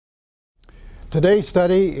Today's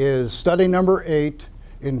study is study number 8,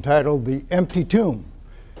 entitled The Empty Tomb.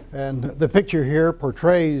 And the picture here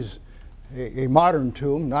portrays a modern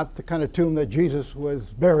tomb, not the kind of tomb that Jesus was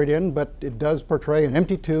buried in, but it does portray an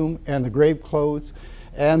empty tomb and the grave clothes.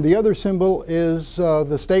 And the other symbol is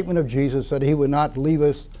the statement of Jesus that he would not leave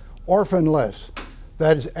us orphanless,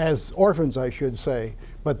 that is, as orphans I should say,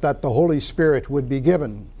 but that the Holy Spirit would be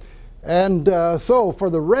given. And so for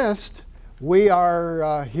the rest, we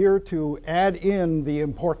are here to add in the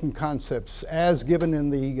important concepts as given in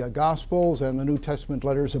the Gospels and the New Testament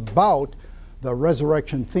letters about the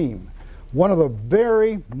resurrection theme. One of the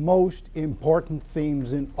very most important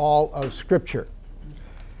themes in all of Scripture.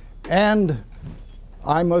 And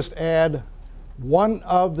I must add, one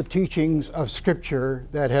of the teachings of Scripture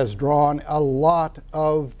that has drawn a lot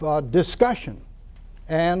of discussion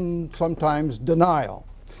and sometimes denial.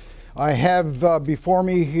 I have before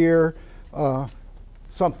me here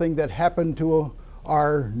something that happened to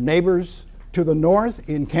our neighbors to the north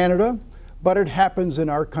in Canada, but it happens in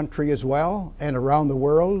our country as well and around the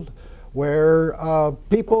world, where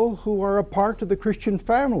people who are a part of the Christian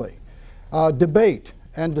family debate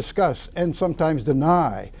and discuss and sometimes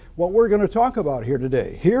deny what we're going to talk about here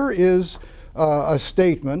today. Here is a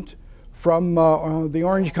statement from the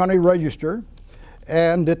Orange County Register,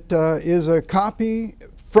 and it is a copy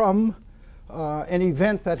from an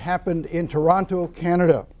event that happened in Toronto,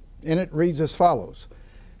 Canada. And it reads as follows: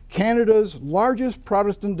 Canada's largest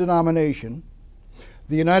Protestant denomination,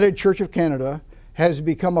 the United Church of Canada, has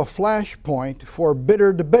become a flashpoint for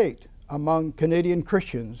bitter debate among Canadian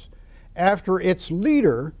Christians after its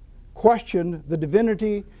leader questioned the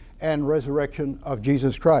divinity and resurrection of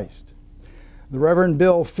Jesus Christ. The Reverend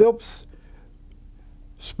Bill Phillips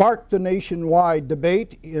sparked the nationwide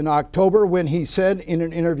debate in October when he said in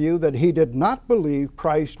an interview that he did not believe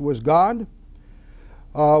Christ was God,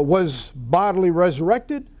 was bodily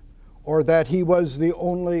resurrected, or that he was the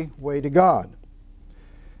only way to God.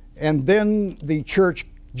 And then the Church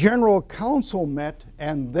General Council met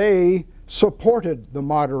and they supported the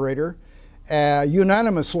moderator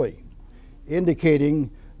unanimously,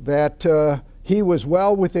 indicating that he was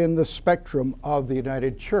well within the spectrum of the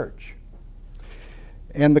United Church.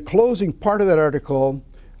 And the closing part of that article,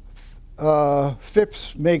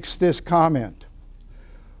 Phipps makes this comment.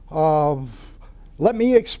 Let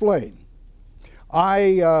me explain.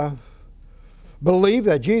 I believe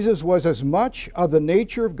that Jesus was as much of the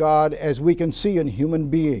nature of God as we can see in human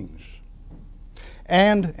beings.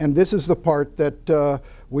 And this is the part that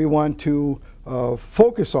we want to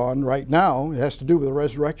focus on right now. It has to do with the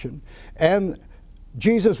resurrection. And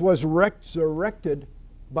Jesus was resurrected,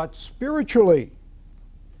 but spiritually,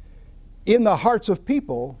 in the hearts of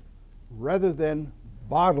people rather than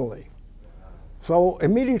bodily. So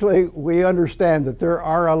immediately we understand that there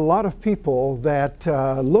are a lot of people that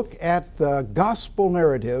look at the gospel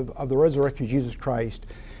narrative of the resurrection of Jesus Christ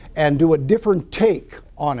and do a different take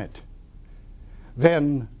on it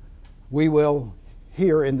than we will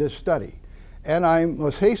hear in this study. And I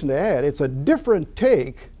must hasten to add, it's a different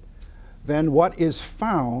take than what is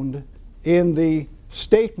found in the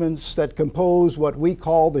statements that compose what we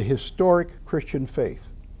call the historic Christian faith.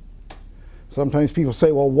 Sometimes people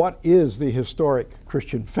say, well, what is the historic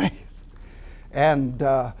Christian faith? And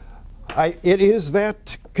it is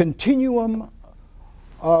that continuum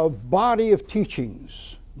of body of teachings,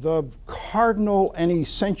 the cardinal and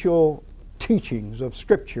essential teachings of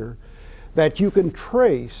Scripture that you can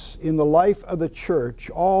trace in the life of the church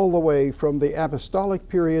all the way from the apostolic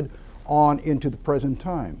period on into the present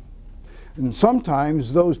time. And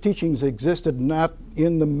sometimes those teachings existed not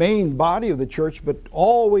in the main body of the church, but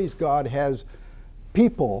always God has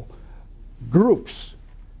people, groups,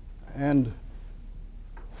 and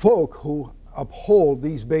folk who uphold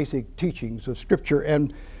these basic teachings of Scripture.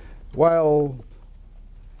 And while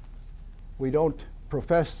we don't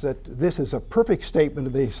profess that this is a perfect statement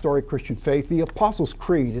of the historic Christian faith, the Apostles'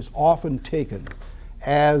 Creed is often taken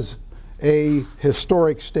as a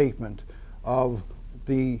historic statement of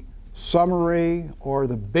the summary or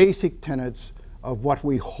the basic tenets of what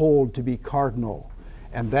we hold to be cardinal.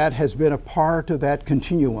 And that has been a part of that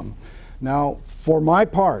continuum. Now, for my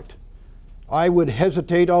part, I would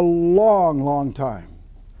hesitate a long, long time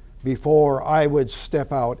before I would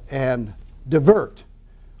step out and divert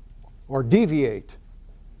or deviate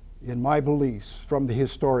in my beliefs from the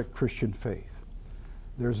historic Christian faith.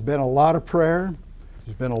 There's been a lot of prayer,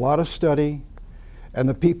 there's been a lot of study, and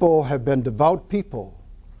the people have been devout people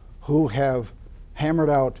who have hammered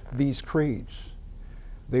out these creeds.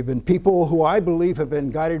 They've been people who I believe have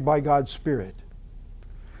been guided by God's Spirit.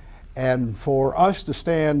 And for us to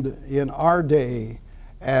stand in our day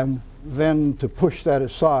and then to push that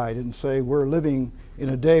aside and say we're living in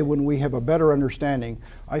a day when we have a better understanding,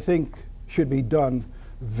 I think should be done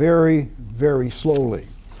very, very slowly.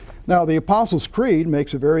 Now, the Apostles' Creed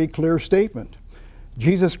makes a very clear statement.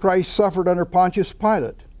 Jesus Christ suffered under Pontius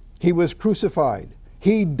Pilate. He was crucified.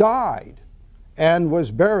 He died and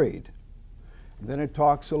was buried. And then it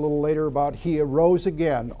talks a little later about he arose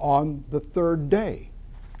again on the third day.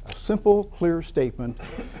 A simple, clear statement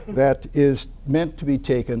that is meant to be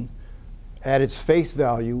taken at its face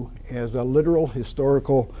value as a literal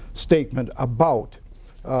historical statement about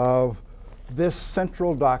this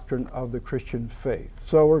central doctrine of the Christian faith.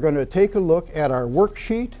 So we're going to take a look at our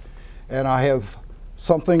worksheet, and I have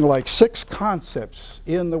something like 6 concepts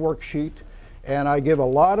in the worksheet, and I give a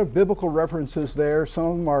lot of biblical references there. Some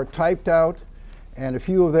of them are typed out, and a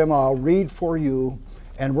few of them I'll read for you,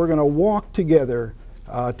 and we're going to walk together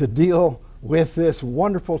to deal with this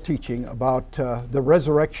wonderful teaching about the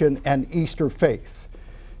resurrection and Easter faith.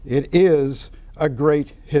 It is a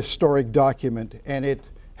great historic document, and it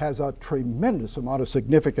has a tremendous amount of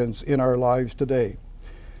significance in our lives today.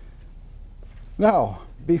 Now,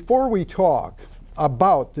 before we talk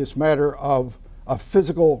about this matter of a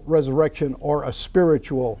physical resurrection or a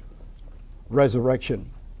spiritual resurrection,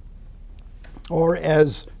 or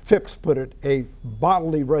as Phipps put it, a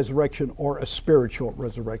bodily resurrection or a spiritual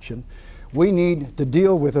resurrection, we need to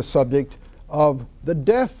deal with the subject of the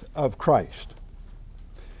death of Christ.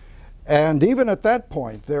 And even at that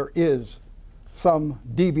point, there is some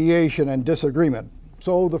deviation and disagreement.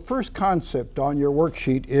 So the first concept on your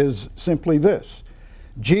worksheet is simply this: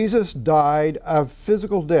 Jesus died a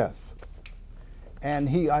physical death, and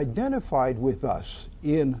he identified with us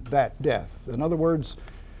in that death. In other words,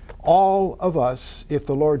 all of us, if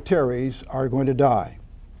the Lord tarries, are going to die.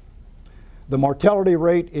 The mortality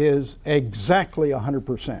rate is exactly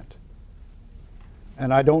 100%.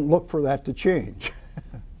 And I don't look for that to change.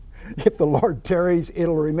 If the Lord tarries,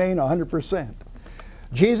 it'll remain 100%.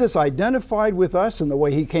 Jesus identified with us in the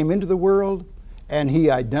way he came into the world, and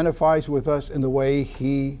he identifies with us in the way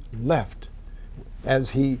he left, as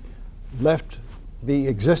he left the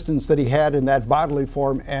existence that he had in that bodily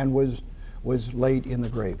form and was laid in the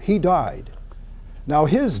grave. He died. Now,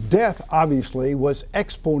 his death obviously was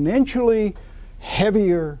exponentially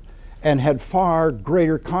heavier and had far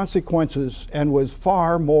greater consequences and was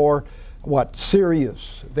far more,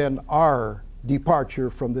 serious than our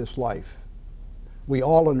departure from this life. We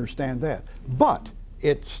all understand that. But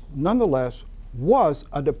it nonetheless was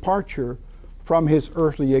a departure from his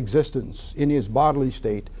earthly existence in his bodily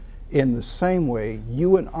state, in the same way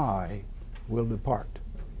you and I will depart.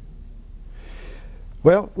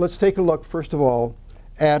 Well, let's take a look, first of all,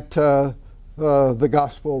 at the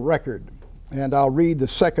gospel record. And I'll read the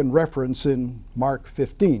second reference in Mark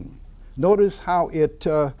 15. Notice how it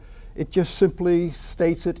just simply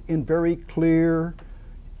states it in very clear,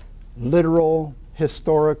 literal,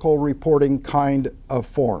 historical reporting kind of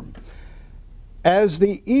form. As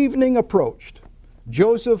the evening approached,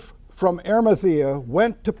 Joseph from Arimathea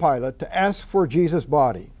went to Pilate to ask for Jesus'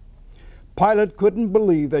 body. Pilate couldn't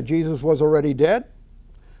believe that Jesus was already dead,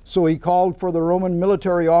 so he called for the Roman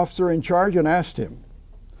military officer in charge and asked him.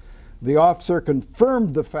 The officer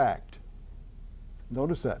confirmed the fact.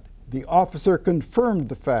 Notice that. The officer confirmed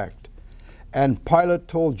the fact, and Pilate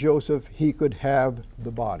told Joseph he could have the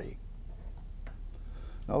body.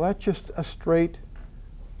 Now that's just a straight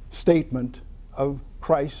statement of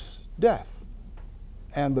Christ's death.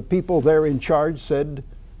 And the people there in charge said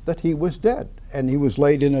that he was dead and he was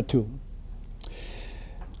laid in a tomb.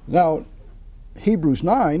 Now, Hebrews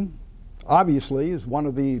 9 obviously is one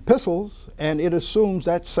of the epistles, and it assumes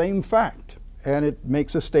that same fact, and it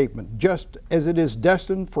makes a statement. Just as it is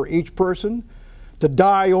destined for each person to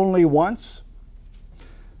die only once,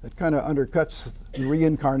 that kind of undercuts the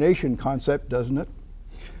reincarnation concept, doesn't it?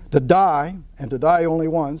 To die, and to die only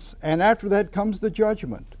once, and after that comes the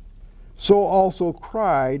judgment. So also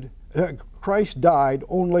Christ died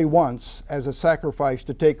only once as a sacrifice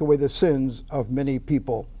to take away the sins of many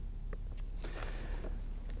people.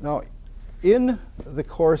 Now, in the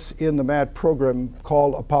course in the MAD program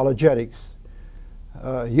called Apologetics,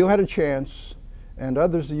 you had a chance, and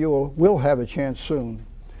others of you will have a chance soon,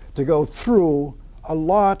 to go through a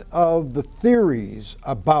lot of the theories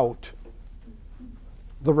about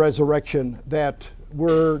the resurrection that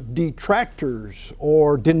were detractors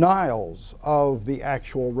or denials of the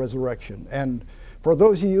actual resurrection. And for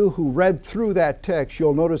those of you who read through that text,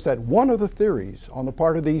 you'll notice that one of the theories on the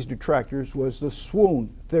part of these detractors was the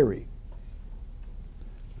swoon theory.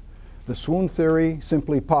 The swoon theory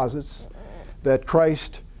simply posits that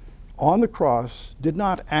Christ on the cross did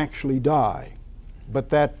not actually die, but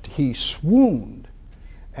that he swooned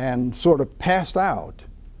and sort of passed out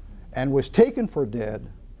and was taken for dead,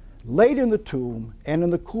 laid in the tomb, and in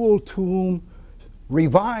the cool tomb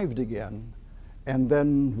revived again, and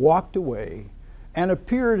then walked away and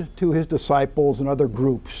appeared to his disciples and other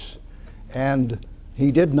groups. And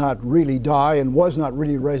he did not really die and was not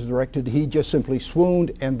really resurrected. He just simply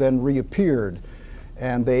swooned and then reappeared.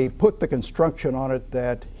 And they put the construction on it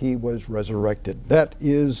that he was resurrected. That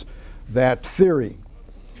is that theory.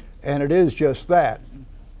 And it is just that.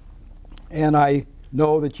 And I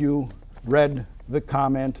know that you read the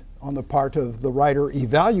comment on the part of the writer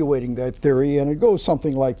evaluating that theory, and it goes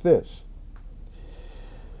something like this: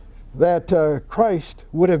 that Christ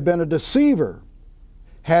would have been a deceiver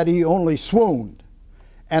had he only swooned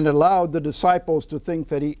and allowed the disciples to think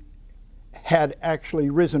that he had actually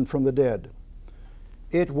risen from the dead.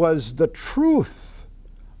 It was the truth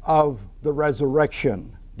of the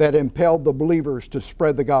resurrection that impelled the believers to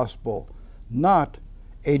spread the gospel, not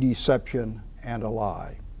a deception and a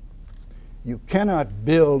lie. You cannot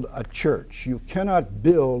build a church, you cannot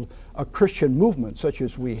build a Christian movement such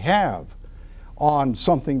as we have on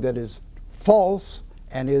something that is false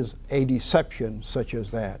and is a deception such as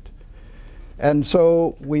that. And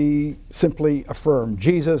so we simply affirm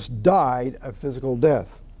Jesus died a physical death.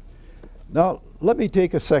 Now, let me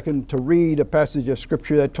take a second to read a passage of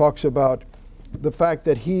Scripture that talks about the fact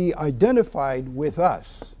that he identified with us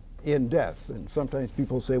in death. And sometimes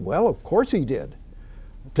people say, well, of course he did.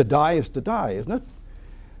 To die is to die, isn't it?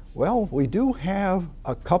 Well, we do have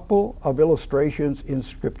a couple of illustrations in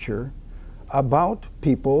Scripture about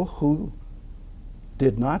people who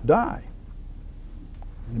did not die.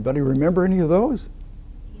 Anybody remember any of those?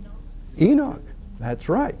 Enoch. That's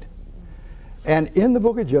right. And in the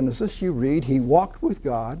book of Genesis, you read, he walked with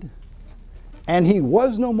God, and he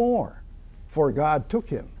was no more, for God took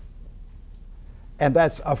him. And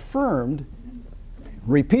that's affirmed,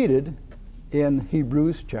 repeated, in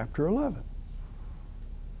Hebrews chapter 11.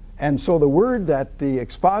 And so the word that the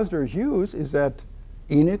expositors use is that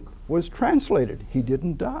Enoch was translated. He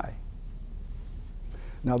didn't die.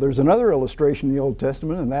 Now there's another illustration in the Old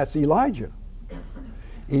Testament, and that's Elijah.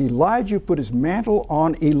 Elijah put his mantle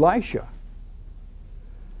on Elisha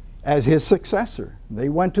as his successor. They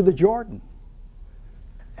went to the Jordan.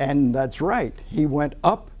 And that's right, he went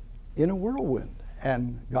up in a whirlwind,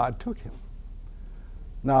 and God took him.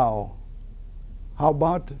 Now, how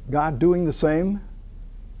about God doing the same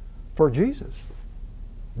for Jesus?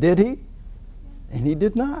 Did he? And he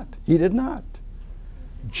did not. He did not.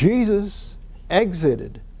 Jesus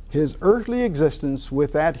exited his earthly existence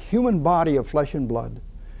with that human body of flesh and blood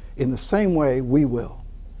in the same way we will.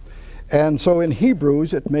 And so in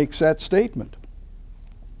Hebrews it makes that statement.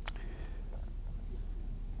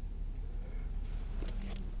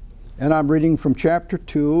 And I'm reading from chapter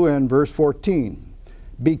 2 and verse 14.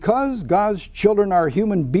 Because God's children are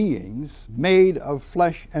human beings made of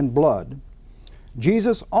flesh and blood,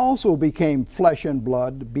 Jesus also became flesh and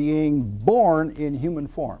blood, being born in human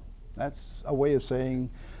form. That's a way of saying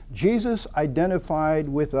Jesus identified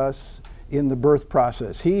with us in the birth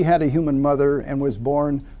process. He had a human mother and was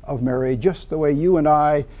born of Mary, just the way you and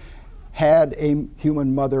I had a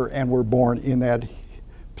human mother and were born in that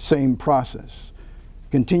same process.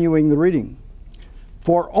 Continuing the reading.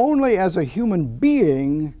 For only as a human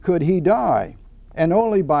being could he die, and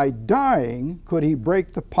only by dying could he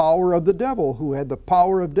break the power of the devil, who had the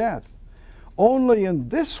power of death. Only in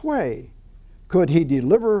this way could he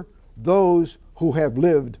deliver those who have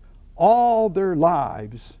lived all their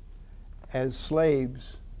lives as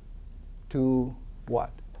slaves to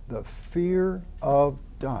what? The fear of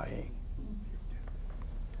dying.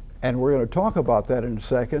 And we're going to talk about that in a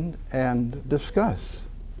second and discuss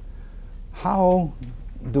how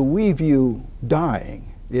do we view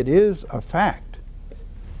dying. It is a fact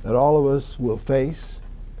that all of us will face,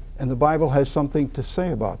 and the Bible has something to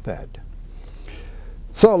say about that.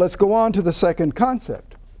 So let's go on to the second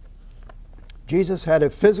concept. Jesus had a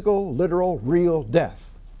physical, literal, real death.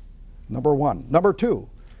 Number one. Number two,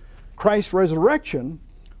 Christ's resurrection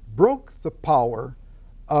broke the power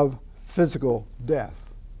of physical death.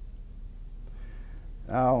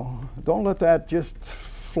 Now, don't let that just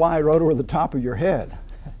fly right over the top of your head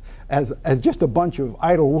as just a bunch of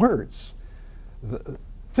idle words.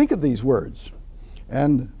 Think of these words.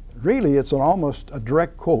 And really, it's almost a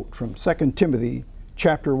direct quote from 2 Timothy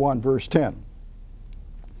chapter 1, verse 10.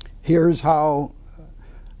 Here's how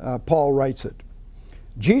Paul writes it.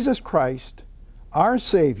 Jesus Christ, our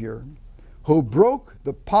Savior, who broke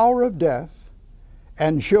the power of death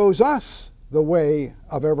and shows us the way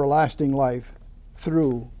of everlasting life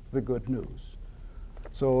through the good news.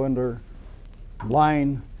 So under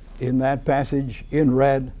line in that passage in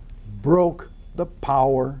red, broke the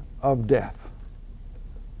power of death.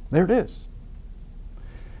 There it is.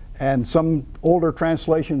 And some older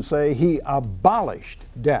translations say he abolished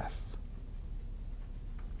death.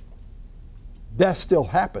 Death still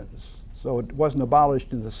happens, so it wasn't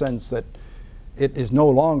abolished in the sense that it is no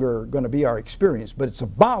longer going to be our experience, but it's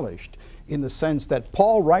abolished in the sense that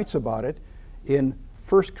Paul writes about it in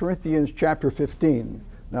 1 Corinthians chapter 15.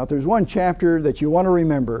 Now, if there's one chapter that you want to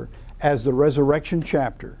remember as the resurrection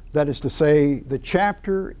chapter, that is to say, the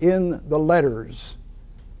chapter in the letters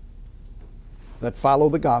that follow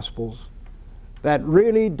the Gospels, that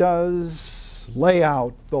really does lay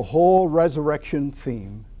out the whole resurrection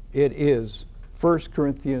theme, it is 1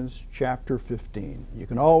 Corinthians chapter 15. You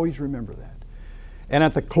can always remember that. And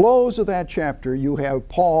at the close of that chapter, you have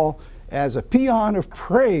Paul as a paean of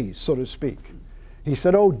praise, so to speak. He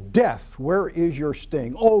said, "O death, where is your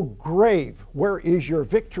sting? O grave, where is your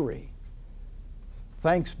victory?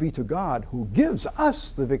 Thanks be to God who gives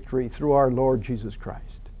us the victory through our Lord Jesus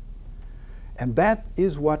Christ." And that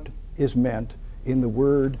is what is meant in the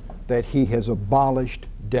word that he has abolished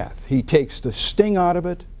death. He takes the sting out of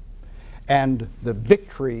it, and the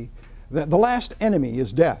victory. The last enemy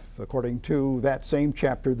is death, according to that same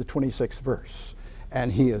chapter, the 26th verse.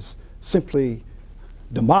 And he has simply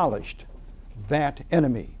demolished that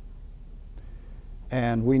enemy.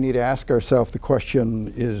 And we need to ask ourselves the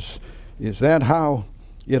question, is that how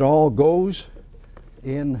it all goes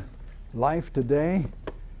in life today?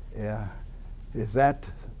 Is that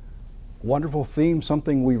wonderful theme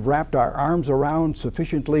something we've wrapped our arms around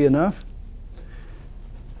sufficiently enough?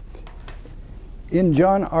 In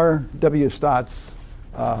John R.W. Stott's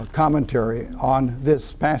commentary on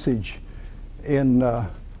this passage in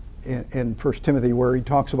 1 Timothy, where he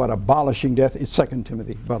talks about abolishing death, it's 2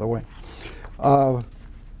 Timothy, by the way,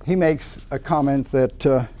 he makes a comment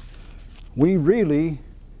that we really,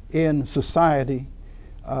 in society,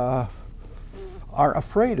 are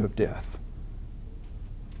afraid of death.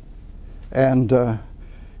 And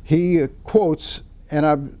he quotes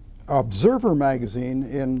an Observer magazine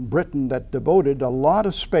in Britain that devoted a lot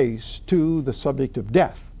of space to the subject of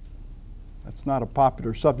death. That's not a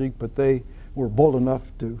popular subject, but they were bold enough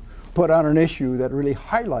to put on an issue that really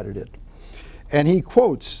highlighted it. And he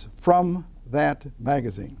quotes from that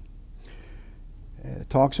magazine. It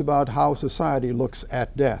talks about how society looks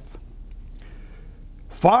at death.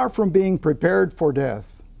 Far from being prepared for death,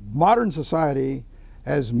 modern society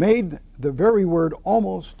has made the very word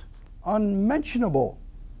almost unmentionable.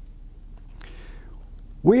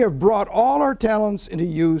 We have brought all our talents into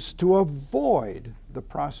use to avoid the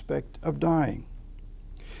prospect of dying.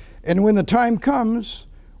 And when the time comes,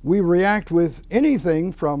 we react with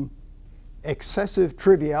anything from excessive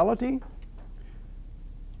triviality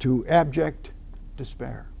to abject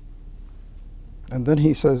despair. And then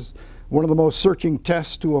he says, one of the most searching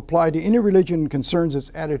tests to apply to any religion concerns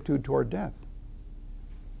its attitude toward death.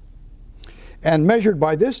 And measured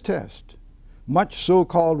by this test, much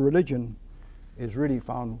so-called religion is really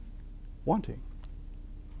found wanting.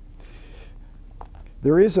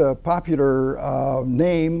 There is a popular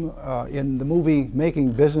name in the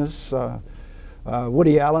movie-making business,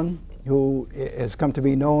 Woody Allen, who has come to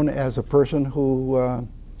be known as a person who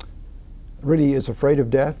really is afraid of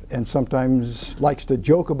death and sometimes likes to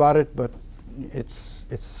joke about it, but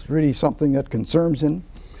it's really something that concerns him.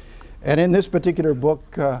 And in this particular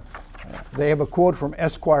book, they have a quote from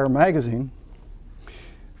Esquire magazine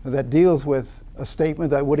that deals with a statement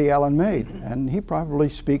that Woody Allen made, and he probably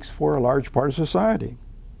speaks for a large part of society.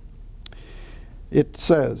 It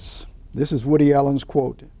says, this is Woody Allen's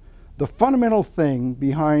quote, "The fundamental thing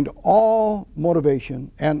behind all motivation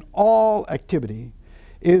and all activity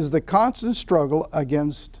is the constant struggle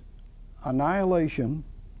against annihilation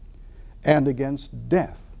and against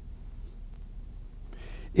death.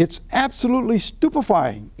 It's absolutely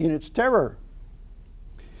stupefying in its terror,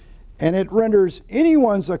 and it renders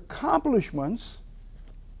anyone's accomplishments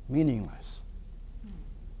meaningless."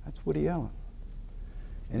 That's Woody Allen.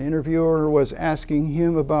 An interviewer was asking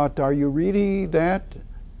him about, are you really that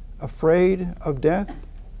afraid of death?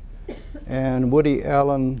 And Woody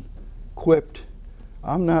Allen quipped,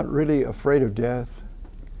 "I'm not really afraid of death.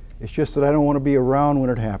 It's just that I don't want to be around when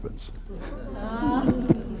it happens."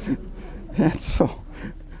 And so,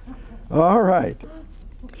 all right.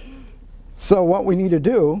 So what we need to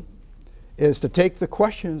do is to take the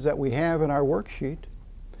questions that we have in our worksheet,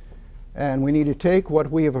 and we need to take what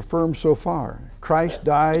we have affirmed so far. Christ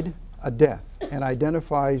died a death and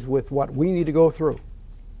identifies with what we need to go through.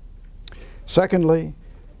 Secondly,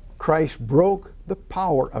 Christ broke the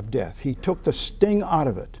power of death. He took the sting out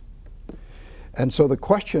of it. And so the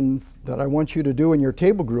question that I want you to do in your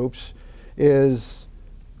table groups is,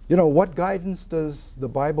 what guidance does the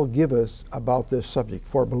Bible give us about this subject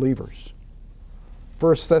for believers?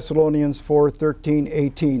 1 Thessalonians 4:13,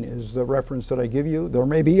 18 is the reference that I give you. There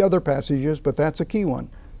may be other passages, but that's a key one.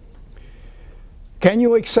 Can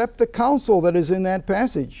you accept the counsel that is in that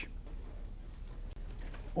passage?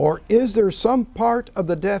 Or is there some part of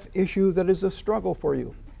the death issue that is a struggle for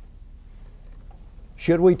you?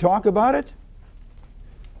 Should we talk about it?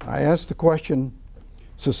 I ask the question.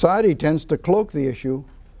 Society tends to cloak the issue,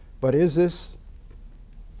 but is this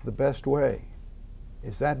the best way?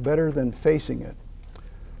 Is that better than facing it?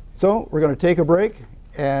 So we're going to take a break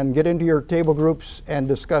and get into your table groups and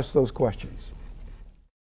discuss those questions.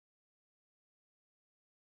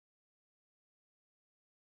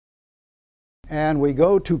 And we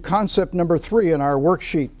go to concept number 3 in our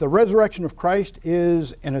worksheet. The resurrection of Christ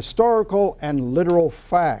is an historical and literal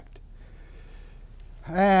fact.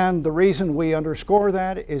 And the reason we underscore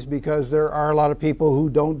that is because there are a lot of people who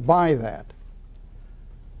don't buy that.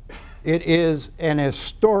 It is an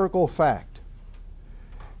historical fact.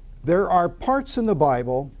 There are parts in the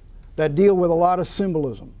Bible that deal with a lot of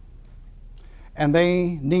symbolism, and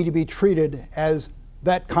they need to be treated as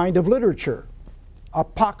that kind of literature.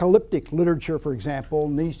 Apocalyptic literature, for example,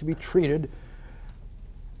 needs to be treated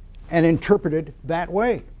and interpreted that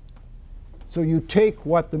way. So you take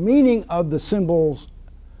what the meaning of the symbols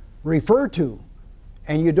refer to,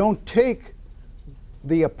 and you don't take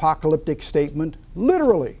the apocalyptic statement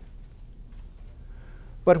literally.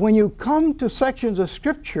 But when you come to sections of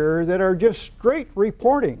Scripture that are just straight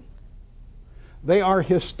reporting, they are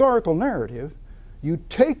historical narrative, you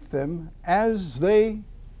take them as they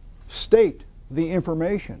state the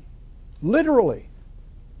information, literally.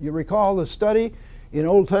 You recall the study in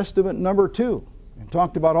Old Testament number 2, and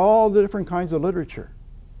talked about all the different kinds of literature.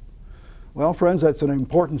 Well, friends, that's an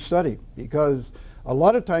important study, because a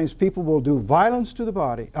lot of times people will do violence to the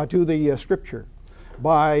body, to the Scripture,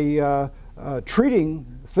 by treating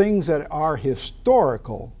things that are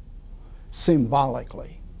historical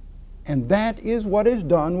symbolically. And that is what is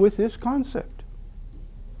done with this concept.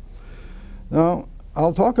 Now,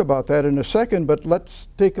 I'll talk about that in a second, but let's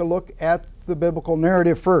take a look at the biblical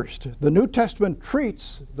narrative first. The New Testament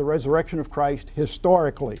treats the resurrection of Christ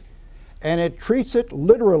historically, and it treats it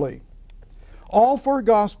literally. All 4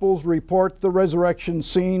 Gospels report the resurrection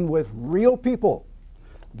scene with real people.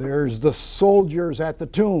 There's the soldiers at the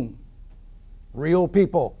tomb, real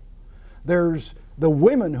people. There's the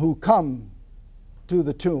women who come to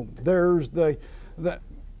the tomb. There's the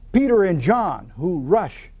Peter and John who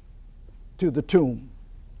rush to the tomb.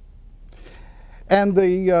 And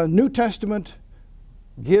the New Testament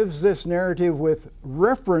gives this narrative with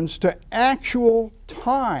reference to actual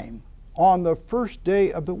time on the first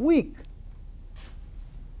day of the week.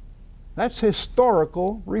 That's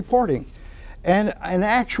historical reporting. And an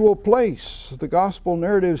actual place. The gospel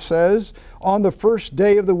narrative says, on the first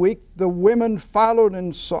day of the week, the women followed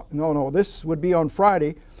and saw, this would be on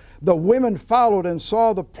Friday, the women followed and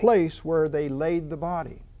saw the place where they laid the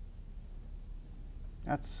body.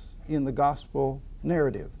 That's in the gospel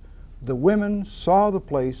narrative. The women saw the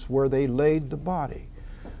place where they laid the body.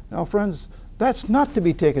 Now, friends, that's not to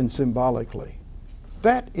be taken symbolically.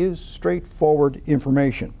 That is straightforward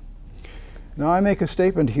information. Now, I make a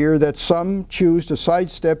statement here that some choose to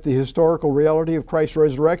sidestep the historical reality of Christ's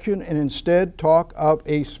resurrection and instead talk of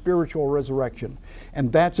a spiritual resurrection.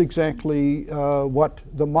 And that's exactly what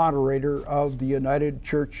the moderator of the United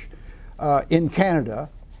Church in Canada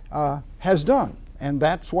has done. And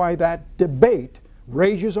that's why that debate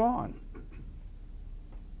rages on.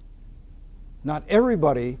 Not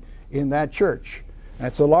everybody in that church.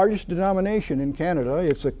 That's the largest denomination in Canada.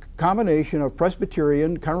 It's a combination of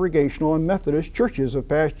Presbyterian, Congregational, and Methodist churches of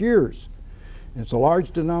past years. It's a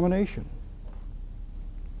large denomination.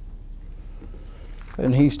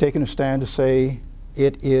 And he's taken a stand to say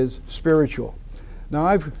it is spiritual. Now,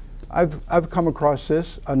 I've come across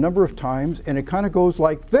this a number of times, and it kind of goes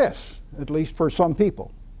like this, at least for some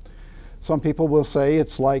people. Some people will say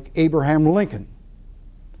it's like Abraham Lincoln.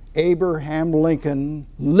 Abraham Lincoln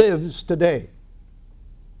lives today.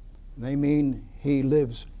 They mean he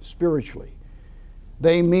lives spiritually.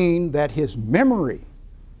 They mean that his memory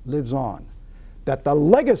lives on, that the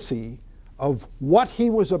legacy of what he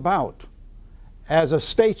was about as a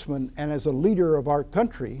statesman and as a leader of our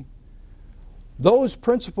country, those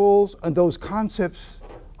principles and those concepts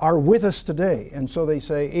are with us today. And so they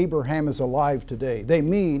say Abraham is alive today. They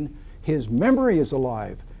mean his memory is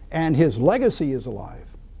alive and his legacy is alive.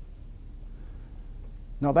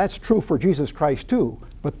 Now, that's true for Jesus Christ too,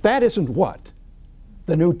 but that isn't what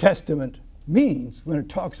the New Testament means when it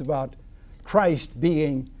talks about Christ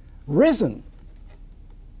being risen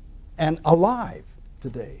and alive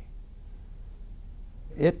today.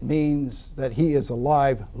 It means that he is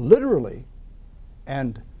alive literally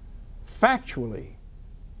and factually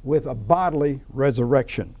with a bodily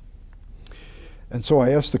resurrection. And so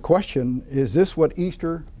I ask the question, is this what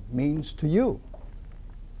Easter means to you?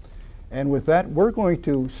 And with that, we're going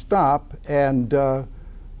to stop and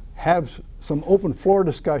have some open floor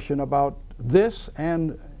discussion about this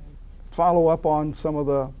and follow up on some of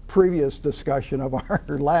the previous discussion of our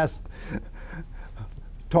last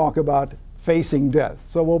talk about facing death.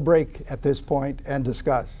 So we'll break at this point and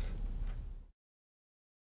discuss.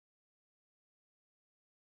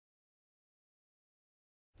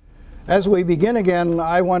 As we begin again,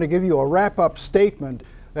 I want to give you a wrap-up statement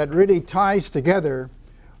that really ties together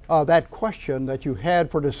that question that you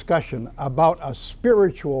had for discussion about a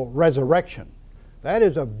spiritual resurrection. That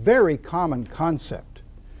is a very common concept.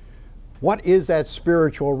 What is that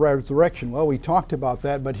spiritual resurrection? Well, we talked about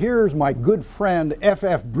that, but here's my good friend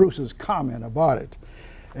F.F. Bruce's comment about it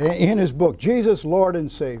in his book, Jesus, Lord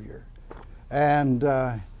and Savior. And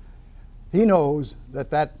he knows that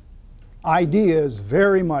that idea is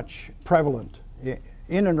very much prevalent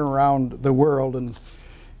in and around the world. And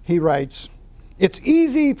he writes, "It's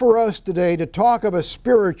easy for us today to talk of a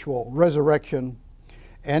spiritual resurrection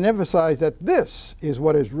and emphasize that this is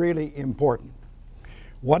what is really important.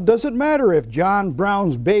 What does it matter if John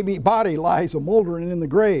Brown's baby body lies a moldering in the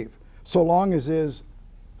grave, so long as his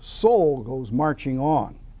soul goes marching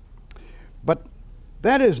on?" But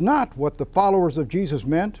that is not what the followers of Jesus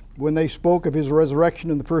meant when they spoke of his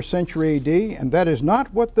resurrection in the 1st century A.D., and that is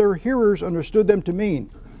not what their hearers understood them to mean.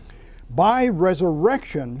 By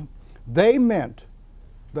resurrection, they meant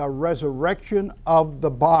the resurrection of the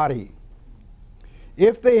body.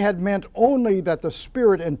 If they had meant only that the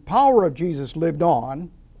spirit and power of Jesus lived on,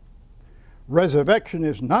 resurrection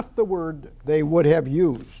is not the word they would have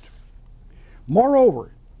used. Moreover,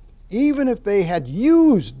 even if they had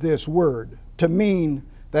used this word to mean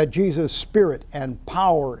that Jesus' spirit and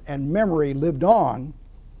power and memory lived on,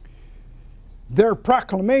 their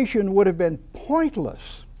proclamation would have been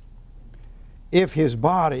pointless if his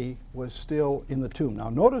body was still in the tomb. Now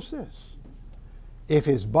notice this. If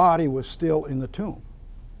his body was still in the tomb.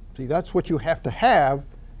 See, that's what you have to have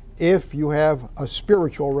if you have a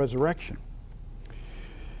spiritual resurrection.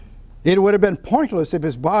 It would have been pointless if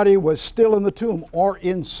his body was still in the tomb or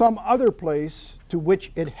in some other place to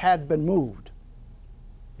which it had been moved.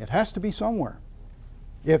 It has to be somewhere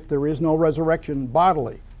if there is no resurrection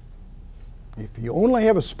bodily. If you only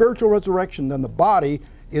have a spiritual resurrection, then the body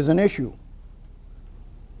is an issue.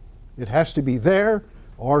 It has to be there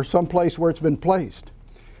or someplace where it's been placed.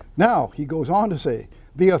 Now, he goes on to say,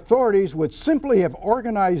 the authorities would simply have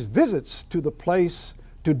organized visits to the place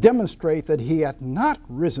to demonstrate that he had not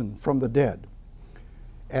risen from the dead.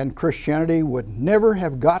 And Christianity would never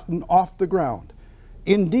have gotten off the ground.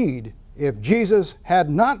 Indeed, if Jesus had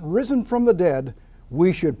not risen from the dead,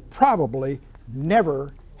 we should probably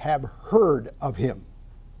never have heard of him.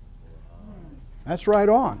 That's right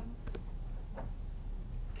on.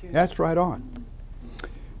 That's right on.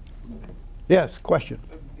 Yes, question.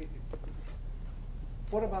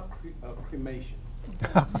 What about cremation?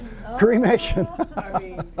 Cremation. I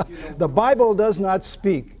mean, the Bible does not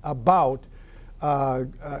speak about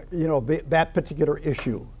that particular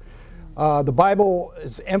issue. The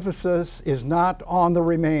Bible's emphasis is not on the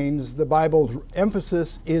remains. The Bible's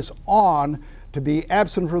emphasis is on to be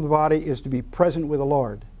absent from the body is to be present with the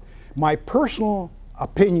Lord. My personal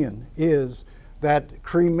opinion is that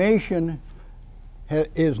cremation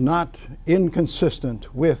is not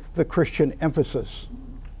inconsistent with the Christian emphasis.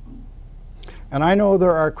 And I know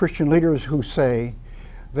there are Christian leaders who say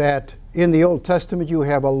that in the Old Testament you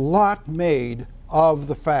have a lot made of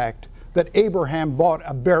the fact that Abraham bought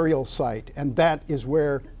a burial site, and that is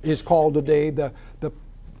where is called today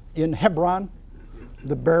in Hebron,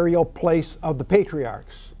 the burial place of the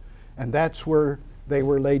patriarchs, and that's where they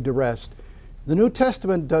were laid to rest. The New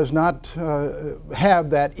Testament does not have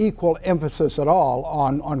that equal emphasis at all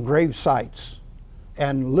on grave sites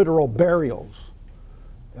and literal burials,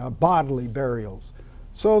 bodily burials.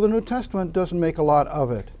 So the New Testament doesn't make a lot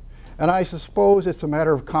of it. And I suppose it's a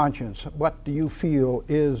matter of conscience. What do you feel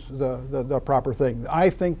is the proper thing?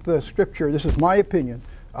 I think the Scripture, this is my opinion,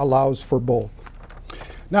 allows for both.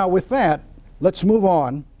 Now with that, let's move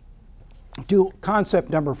on to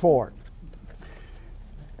concept number 4.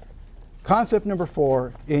 Concept number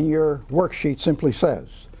 4 in your worksheet simply says,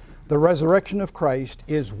 the resurrection of Christ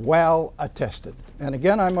is well attested. And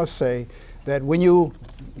again, I must say that when you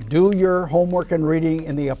do your homework and reading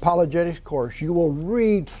in the apologetics course, you will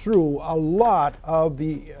read through a lot of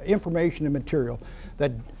the information and material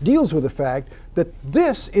that deals with the fact that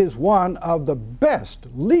this is one of the best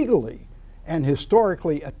legally and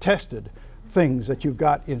historically attested things that you've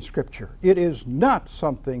got in Scripture. It is not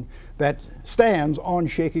something that stands on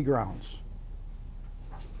shaky grounds.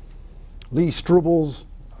 Lee Strobel's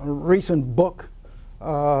recent book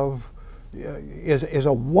is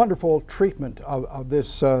a wonderful treatment of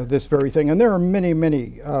this very thing. And there are many,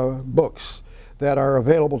 many books that are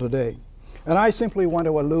available today. And I simply want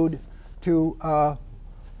to allude to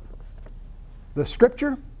the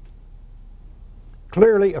Scripture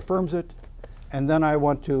clearly affirms it, and then I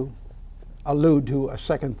want to allude to a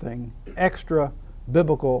second thing, extra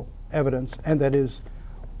biblical evidence, and that is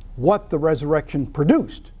what the resurrection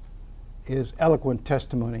produced is eloquent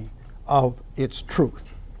testimony of its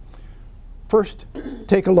truth. First,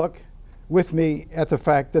 take a look with me at the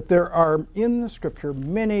fact that there are in the Scripture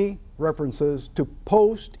many references to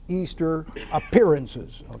post-Easter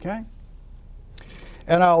appearances, okay?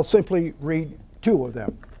 And I'll simply read 2 of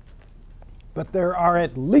them. But there are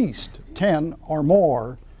at least 10 or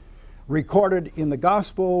more recorded in the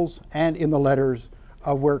Gospels and in the letters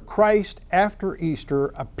of where Christ after Easter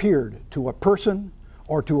appeared to a person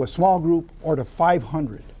or to a small group or to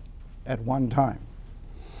 500 at one time.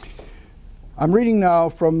 I'm reading now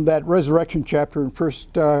from that resurrection chapter in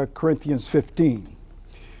 1 Corinthians 15.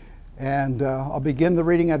 And I'll begin the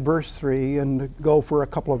reading at verse 3 and go for a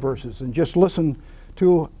couple of verses. And just listen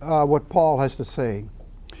to what Paul has to say.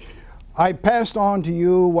 I passed on to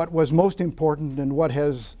you what was most important and what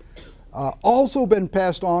has also been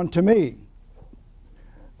passed on to me.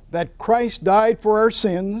 That Christ died for our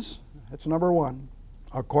sins, that's number 1,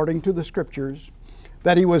 according to the Scriptures.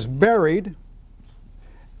 That he was buried,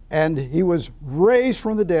 and he was raised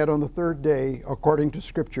from the dead on the 3rd day, according to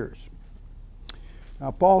Scriptures.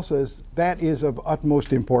 Now, Paul says that is of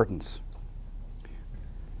utmost importance.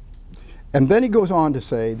 And then he goes on to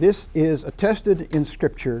say, this is attested in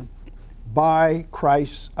Scripture by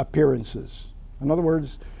Christ's appearances. In other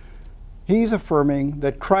words, he's affirming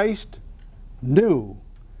that Christ knew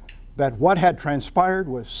that what had transpired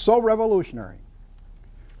was so revolutionary,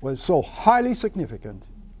 was so highly significant,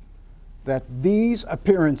 that these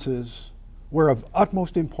appearances were of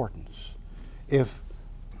utmost importance if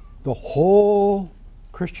the whole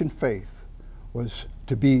Christian faith was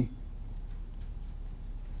to be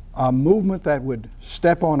a movement that would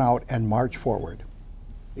step on out and march forward.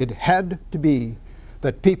 It had to be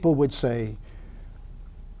that people would say,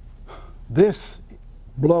 this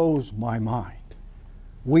blows my mind.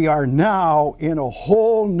 We are now in a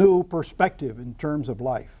whole new perspective in terms of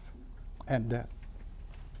life and death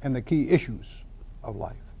and the key issues of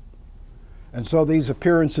life. And so these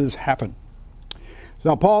appearances happen.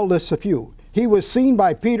 Now Paul lists a few. He was seen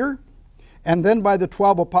by Peter and then by the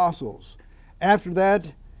 12 apostles. After that,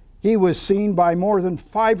 he was seen by more than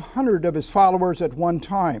 500 of his followers at one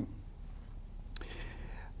time.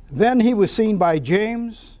 Then he was seen by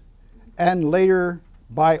James, and later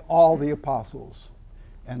by all the apostles.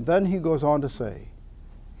 And then he goes on to say,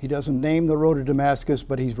 he doesn't name the road to Damascus,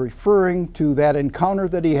 but he's referring to that encounter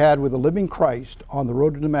that he had with the living Christ on the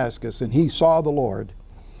road to Damascus, and he saw the Lord.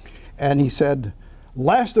 And he said,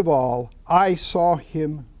 last of all, I saw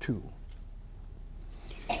him too.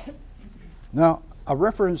 Now, a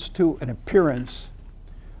reference to an appearance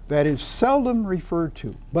that is seldom referred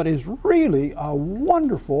to, but is really a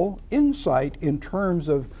wonderful insight in terms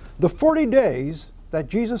of the 40 days that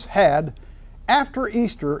Jesus had after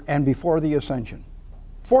Easter and before the ascension.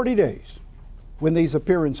 40 days when these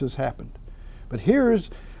appearances happened. But here's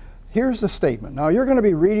the statement. Now, you're going to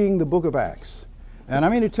be reading the book of Acts. And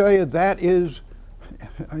I'm going to tell you that is,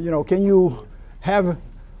 can you have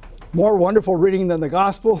more wonderful reading than the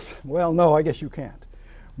Gospels? Well, no, I guess you can't.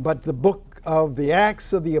 But the book of the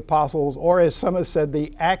Acts of the Apostles, or as some have said,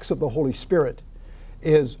 the Acts of the Holy Spirit,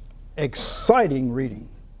 is exciting reading.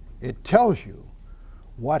 It tells you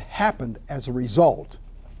what happened as a result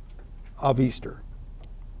of Easter.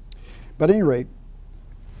 But at any rate,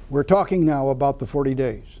 we're talking now about the 40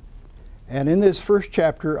 days. And in this first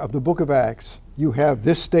chapter of the book of Acts, you have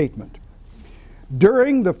this statement.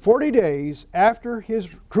 During the 40 days after his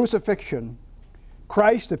crucifixion,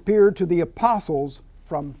 Christ appeared to the apostles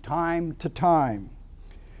from time to time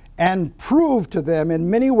and proved to them in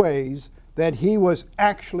many ways that he was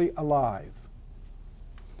actually alive.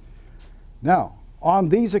 Now, on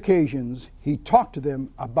these occasions, he talked to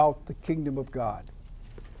them about the kingdom of God.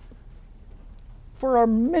 For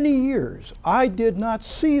many years, I did not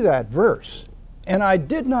see that verse, and I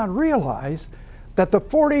did not realize that the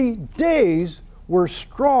 40 days were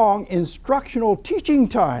strong instructional teaching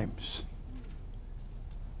times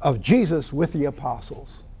of Jesus with the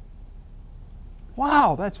apostles.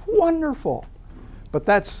 Wow, that's wonderful. But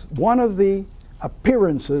that's one of the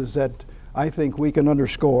appearances that I think we can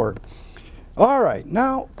underscore. All right,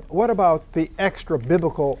 now what about the extra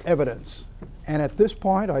biblical evidence? And at this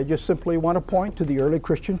point, I just simply want to point to the early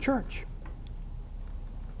Christian church.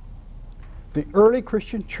 The early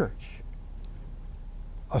Christian church,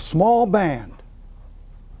 a small band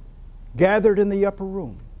gathered in the upper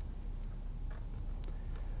room,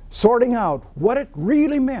 sorting out what it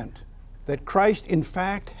really meant that Christ in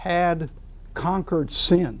fact had conquered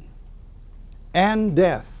sin and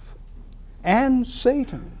death and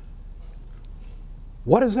Satan.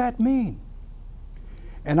 What does that mean?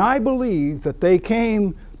 And I believe that they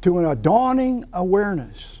came to a dawning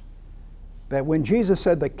awareness that when Jesus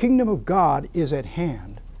said the kingdom of God is at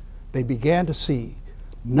hand, they began to see,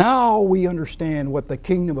 now we understand what the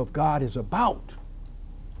kingdom of God is about.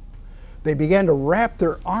 They began to wrap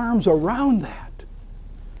their arms around that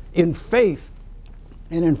in faith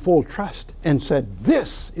and in full trust and said,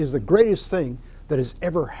 this is the greatest thing that has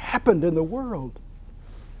ever happened in the world.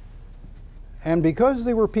 And because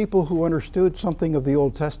they were people who understood something of the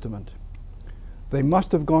Old Testament, they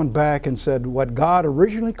must have gone back and said what God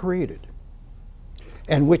originally created,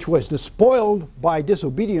 and which was despoiled by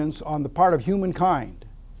disobedience on the part of humankind,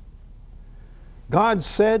 God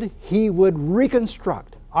said He would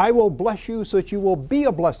reconstruct. I will bless you so that you will be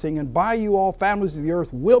a blessing, and by you all families of the earth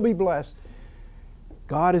will be blessed.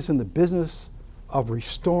 God is in the business of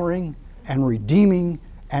restoring and redeeming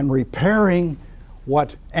and repairing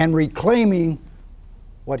and reclaiming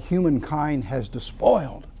what humankind has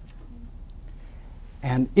despoiled.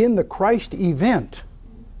 And in the Christ event,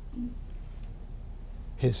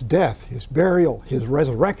 His death, His burial, His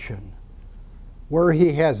resurrection, where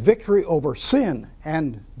He has victory over sin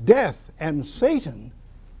and death and Satan,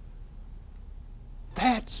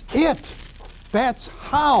 that's it. That's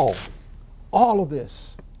how all of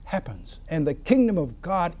this happens. And the kingdom of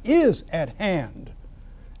God is at hand.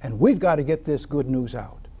 And we've got to get this good news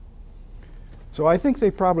out. So I think they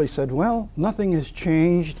probably said, well, nothing has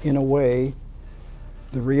changed in a way.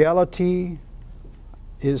 The reality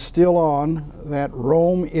is still on that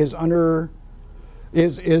Rome is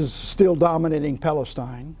still dominating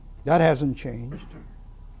Palestine. That hasn't changed.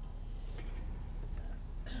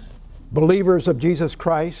 Believers of Jesus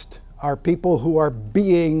Christ are people who are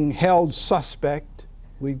being held suspect.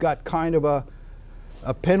 We've got kind of a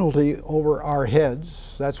penalty over our heads.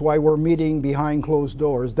 That's why we're meeting behind closed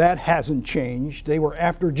doors. That hasn't changed. They were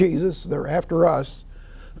after Jesus. They're after us.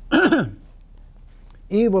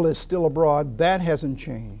 Evil is still abroad. That hasn't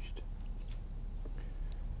changed.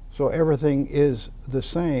 So everything is the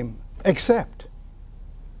same, except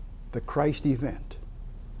the Christ event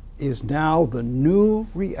is now the new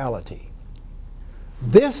reality.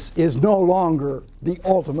 This is no longer the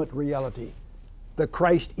ultimate reality. The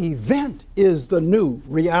Christ event is the new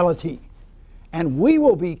reality. And we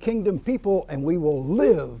will be kingdom people, and we will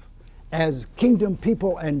live as kingdom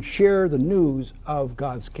people and share the news of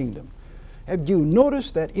God's kingdom. Have you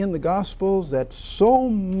noticed that in the Gospels that so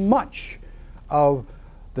much of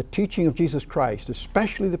the teaching of Jesus Christ,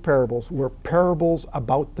 especially the parables, were parables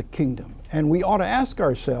about the kingdom? And we ought to ask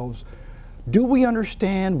ourselves, do we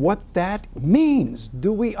understand what that means?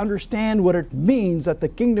 Do we understand what it means that the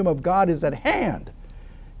kingdom of God is at hand?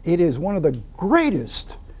 It is one of the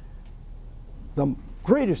greatest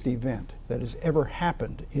event that has ever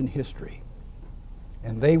happened in history.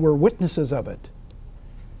 And they were witnesses of it.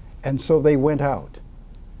 And so they went out,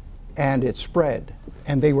 and it spread,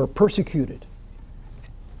 and they were persecuted.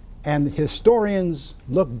 And historians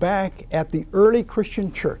look back at the early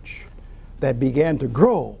Christian church that began to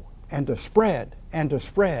grow and to spread and to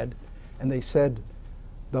spread, and they said,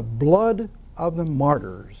 the blood of the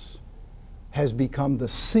martyrs has become the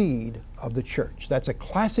seed of the church. That's a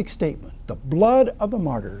classic statement. The blood of the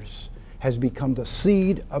martyrs has become the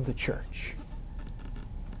seed of the church.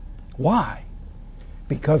 Why?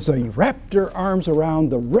 Because they wrapped their arms around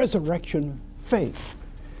the resurrection faith.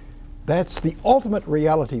 That's the ultimate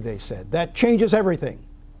reality, they said. That changes everything.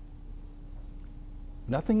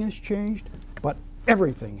 Nothing has changed, but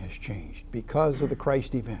everything has changed because of the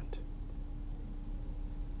Christ event.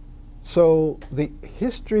 So the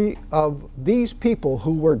history of these people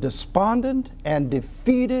who were despondent and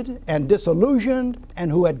defeated and disillusioned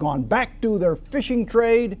and who had gone back to their fishing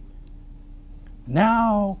trade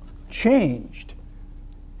now changed.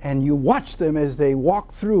 And you watch them as they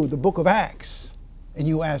walk through the book of Acts, and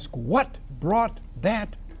you ask, what brought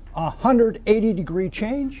that 180-degree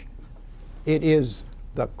change? It is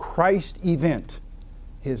the Christ event,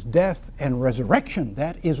 his death and resurrection.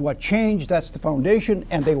 That is what changed. That's the foundation,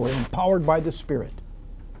 and they were empowered by the Spirit.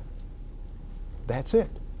 That's it.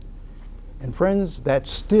 And friends, that's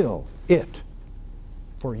still it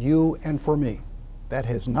for you and for me. That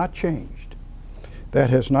has not changed. That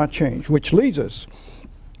has not changed. Which leads us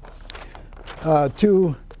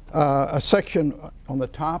to a section on the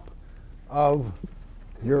top of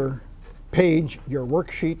your page, your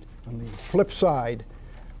worksheet, on the flip side,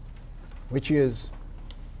 which is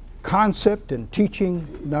concept and teaching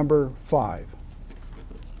number 5.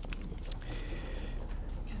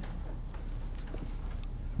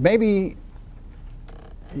 Maybe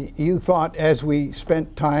you thought, as we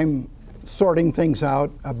spent time sorting things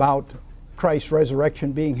out about Christ's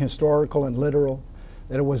resurrection being historical and literal,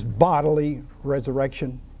 that it was bodily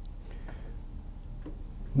resurrection.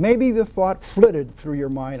 Maybe the thought flitted through your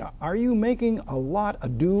mind, are you making a lot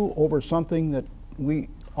ado over something that we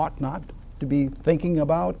ought not to be thinking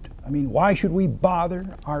about? I mean, why should we bother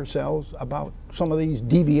ourselves about some of these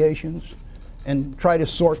deviations and try to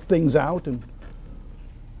sort things out and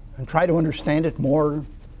try to understand it more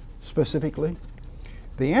specifically?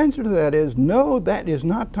 The answer to that is no, that is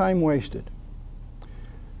not time wasted.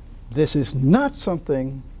 This is not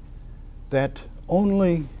something that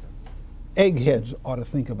only eggheads ought to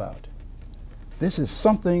think about. This is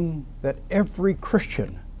something that every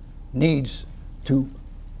Christian needs to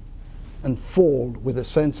unfold with a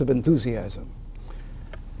sense of enthusiasm.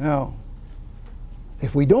 Now,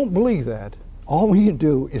 if we don't believe that, all we need to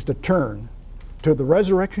do is to turn to the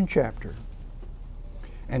resurrection chapter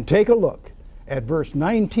and take a look at verse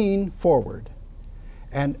 19 forward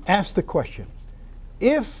and ask the question,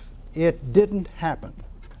 if it didn't happen,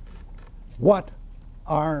 what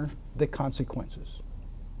are the consequences?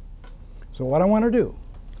 So what I want to do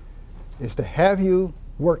is to have you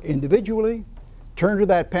work individually, turn to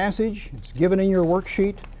that passage, it's given in your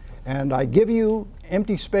worksheet, and I give you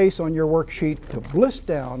empty space on your worksheet to list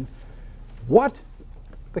down what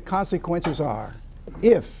the consequences are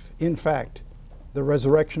if, in fact, the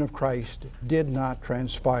resurrection of Christ did not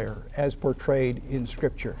transpire as portrayed in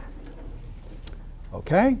Scripture.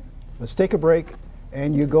 Okay? Let's take a break,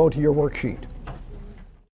 and you go to your worksheet.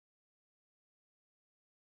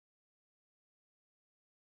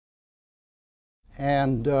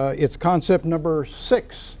 And it's concept number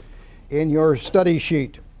 6 in your study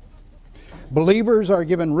sheet. Believers are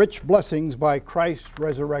given rich blessings by Christ's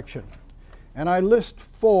resurrection. And I list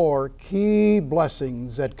 4 key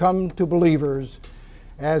blessings that come to believers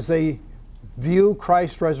as they view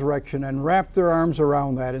Christ's resurrection and wrap their arms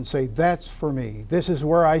around that and say, that's for me. This is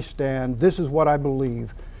where I stand. This is what I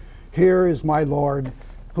believe. Here is my Lord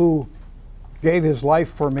who gave his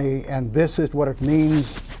life for me, and this is what it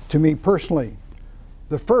means to me personally.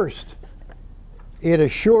 The first, it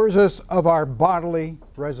assures us of our bodily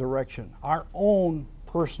resurrection, our own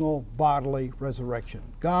personal bodily resurrection.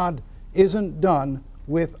 God isn't done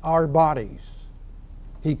with our bodies.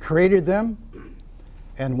 He created them,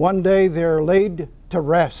 and one day they're laid to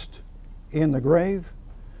rest in the grave,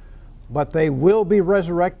 but they will be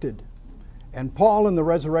resurrected. And Paul in the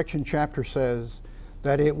resurrection chapter says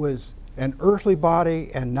that it was an earthly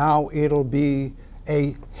body, and now it'll be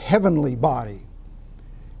a heavenly body.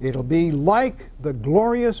 It'll be like the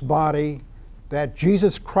glorious body that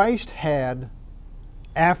Jesus Christ had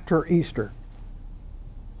after Easter.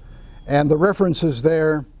 And the references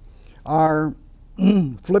there are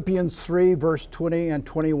Philippians 3, verse 20 and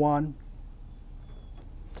 21.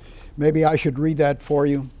 Maybe I should read that for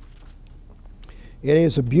you. It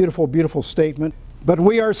is a beautiful, beautiful statement. But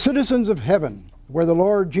we are citizens of heaven, where the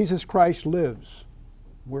Lord Jesus Christ lives.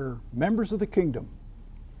 We're members of the kingdom.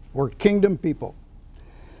 We're kingdom people.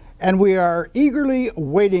 And we are eagerly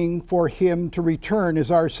waiting for him to return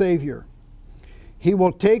as our Savior. He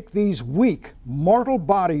will take these weak, mortal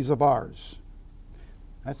bodies of ours.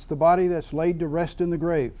 That's the body that's laid to rest in the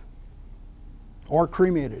grave, or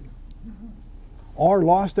cremated, or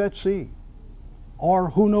lost at sea,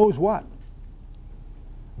 or who knows what.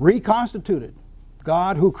 Reconstituted.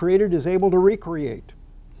 God who created is able to recreate.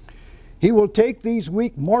 He will take these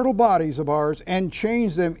weak, mortal bodies of ours and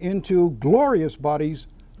change them into glorious bodies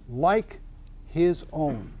like his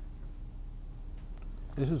own.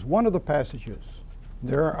 This is one of the passages.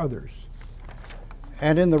 There are others.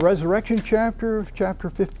 And in the resurrection chapter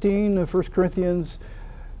 15 of 1 Corinthians,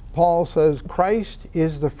 Paul says, Christ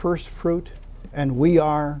is the first fruit, and we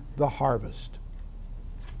are the harvest.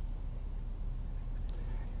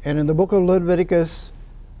 And in the book of Leviticus,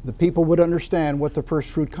 the people would understand what the first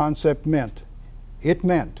fruit concept meant. It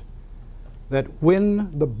meant that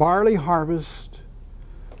when the barley harvest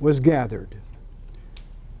was gathered,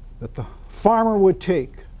 that the farmer would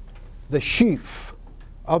take the sheaf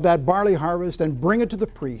of that barley harvest and bring it to the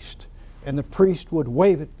priest, and the priest would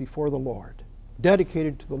wave it before the Lord,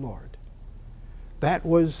 dedicated to the Lord. That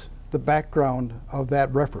was the background of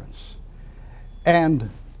that reference. And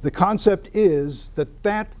the concept is that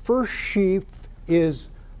that first sheaf is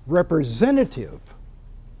representative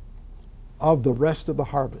of the rest of the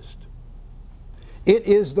harvest. It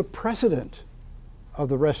is the precedent of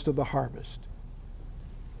the rest of the harvest.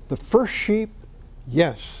 The first sheep,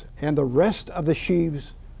 yes, and the rest of the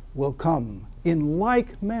sheaves will come in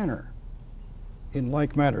like manner. In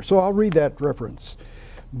like manner. So I'll read that reference.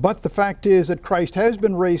 But the fact is that Christ has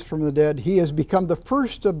been raised from the dead. He has become the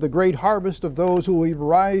first of the great harvest of those who will be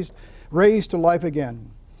raised to life again.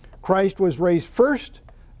 Christ was raised first.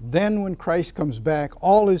 Then when Christ comes back,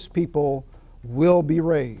 all his people will be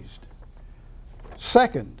raised.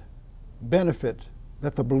 Second benefit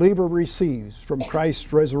that the believer receives from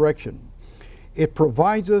Christ's resurrection, it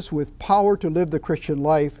provides us with power to live the Christian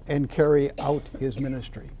life and carry out his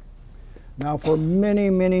ministry. Now, for many,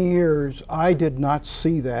 many years, I did not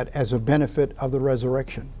see that as a benefit of the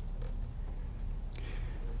resurrection.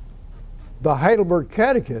 The Heidelberg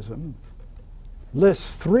Catechism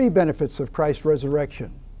lists 3 benefits of Christ's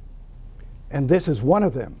resurrection, and this is one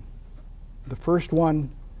of them. The first one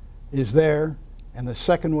is there, and the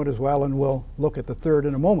second one as well, and we'll look at the third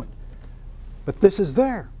in a moment. But this is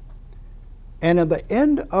there. And at the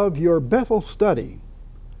end of your Bethel study,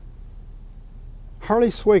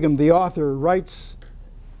 Harley Swigum, the author, writes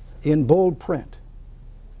in bold print,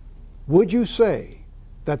 would you say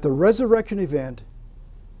that the resurrection event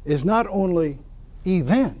is not only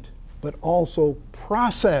event, but also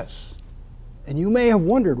process? And you may have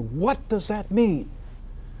wondered, what does that mean?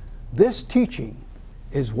 This teaching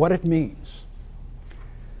is what it means.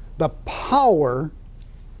 The power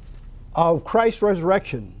of Christ's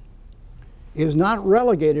resurrection is not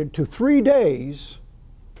relegated to 3 days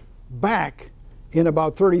back in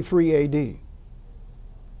about 33 AD.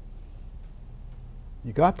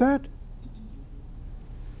 You got that?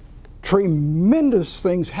 Tremendous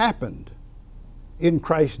things happened in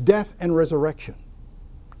Christ's death and resurrection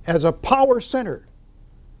as a power center.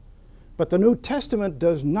 But the New Testament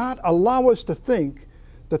does not allow us to think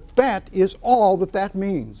that that is all that that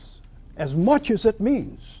means, as much as it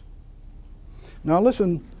means. Now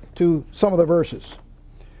listen to some of the verses.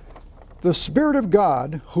 The Spirit of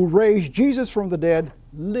God who raised Jesus from the dead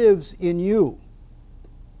lives in you.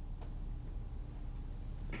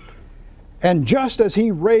 And just as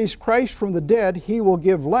he raised Christ from the dead, he will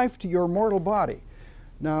give life to your mortal body.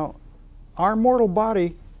 Now, our mortal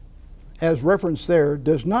body, as referenced there,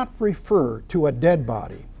 does not refer to a dead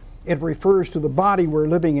body. It refers to the body we're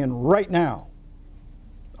living in right now.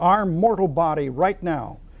 Our mortal body right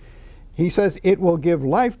now. He says it will give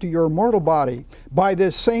life to your mortal body by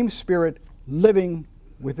this same Spirit living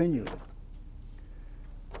within you.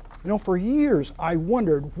 You know, for years I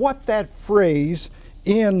wondered what that phrase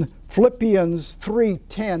in Philippians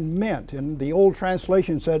 3:10 meant. And the old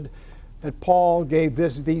translation said that Paul gave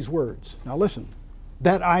these words. Now listen.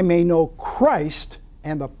 That I may know Christ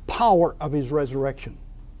and the power of his resurrection.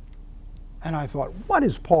 And I thought, what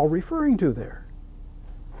is Paul referring to there?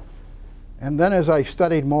 And then as I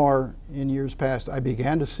studied more in years past, I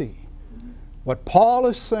began to see what Paul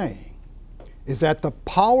is saying is that the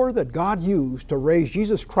power that God used to raise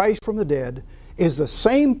Jesus Christ from the dead is the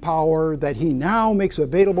same power that he now makes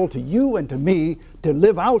available to you and to me to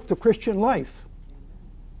live out the Christian life.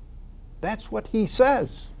 That's what he says.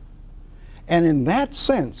 And in that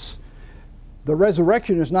sense, the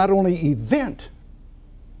resurrection is not only event,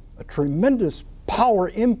 a tremendous power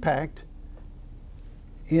impact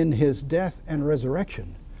in his death and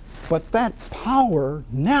resurrection, but that power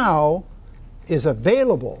now is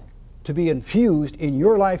available to be infused in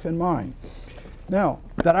your life and mine. Now,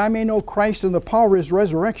 that I may know Christ and the power of his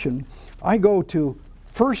resurrection, I go to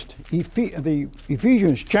the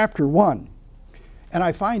Ephesians chapter 1, and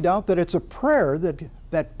I find out that it's a prayer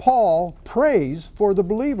that Paul prays for the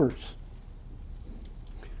believers.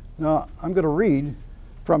 Now, I'm going to read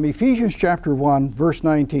from Ephesians chapter 1, verse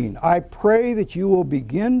 19. I pray that you will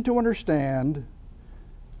begin to understand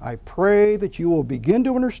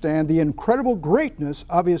the incredible greatness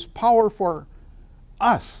of his power for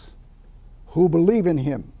us who believe in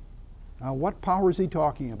him. Now, what power is he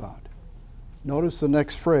talking about? Notice the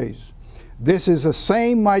next phrase. This is the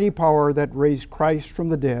same mighty power that raised Christ from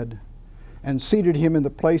the dead and seated him in the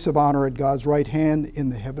place of honor at God's right hand in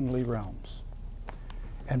the heavenly realms.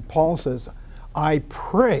 And Paul says, I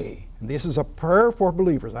pray, and this is a prayer for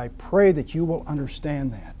believers, I pray that you will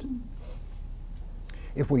understand that.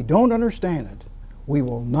 If we don't understand it, we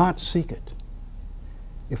will not seek it.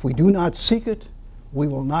 If we do not seek it, we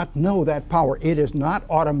will not know that power. It is not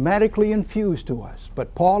automatically infused to us.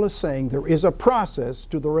 But Paul is saying there is a process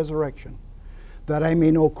to the resurrection, that I may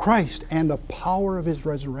know Christ and the power of his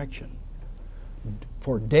resurrection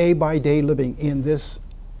for day by day living in this,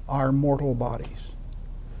 our mortal bodies.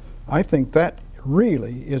 I think that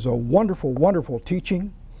really is a wonderful, wonderful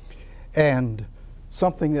teaching, and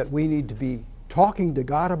something that we need to be talking to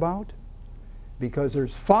God about, because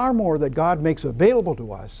there's far more that God makes available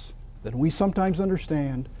to us than we sometimes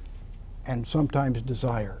understand and sometimes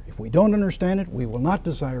desire. If we don't understand it, we will not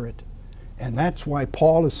desire it. And that's why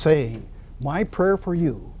Paul is saying, my prayer for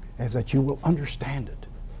you is that you will understand it,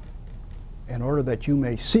 in order that you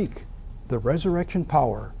may seek the resurrection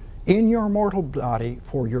power in your mortal body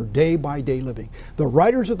for your day-by-day living. The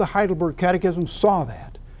writers of the Heidelberg Catechism saw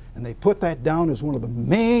that, and they put that down as one of the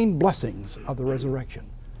main blessings of the resurrection.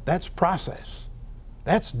 That's process.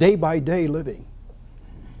 That's day-by-day living.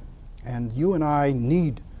 And you and I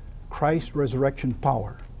need Christ's resurrection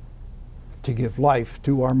power to give life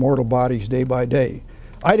to our mortal bodies day by day.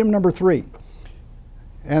 Item number 3.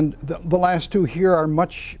 And the last two here are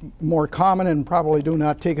much more common and probably do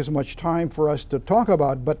not take as much time for us to talk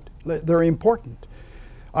about, but they're important.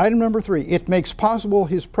 Item number 3, it makes possible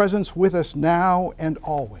his presence with us now and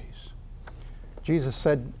always. Jesus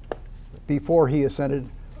said before he ascended,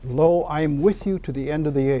 "Lo, I am with you to the end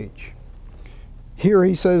of the age." Here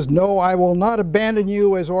he says, "No, I will not abandon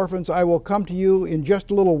you as orphans. I will come to you in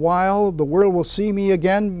just a little while. The world will see me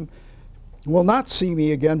again, will not see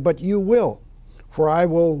me again, but you will. For I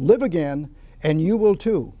will live again, and you will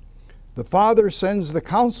too. The Father sends the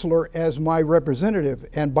Counselor as my representative,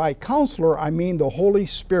 and by Counselor I mean the Holy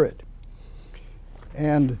Spirit."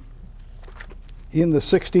 And in the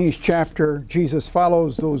 16th chapter, Jesus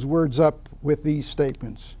follows those words up with these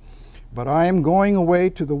statements. "But I am going away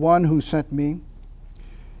to the one who sent me.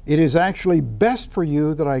 It is actually best for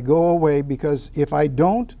you that I go away, because if I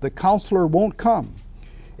don't, the Counselor won't come.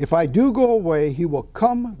 If I do go away, he will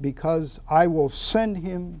come, because I will send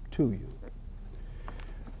him to you."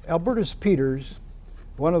 Albertus Peters,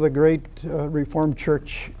 one of the great Reformed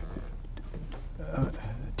Church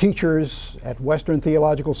teachers at Western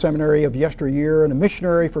Theological Seminary of yesteryear, and a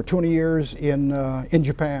missionary for 20 years in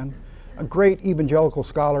Japan, a great evangelical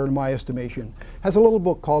scholar in my estimation, has a little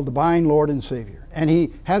book called Divine Lord and Savior. And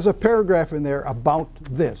he has a paragraph in there about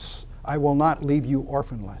this: "I will not leave you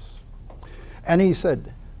orphanless." And he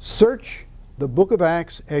said, search the book of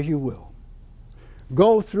Acts as you will.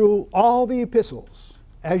 Go through all the epistles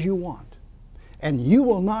as you want, and you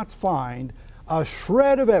will not find a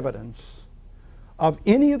shred of evidence of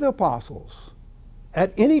any of the apostles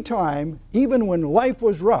at any time, even when life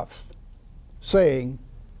was rough, saying,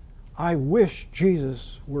 "I wish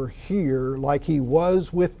Jesus were here like he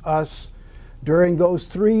was with us during those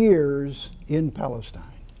 3 years in Palestine."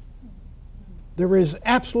 There is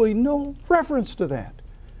absolutely no reference to that.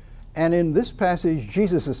 And in this passage,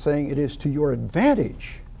 Jesus is saying, it is to your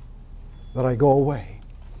advantage that I go away,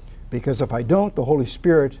 because if I don't, the Holy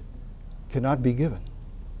Spirit cannot be given.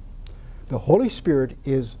 The Holy Spirit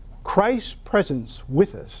is Christ's presence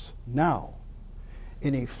with us now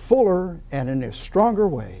in a fuller and in a stronger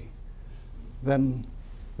way than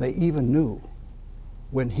they even knew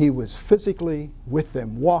when he was physically with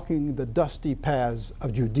them, walking the dusty paths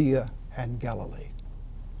of Judea and Galilee.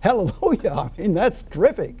 Hallelujah! I mean, that's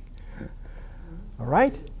terrific. All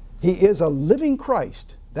right? He is a living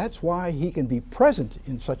Christ. That's why he can be present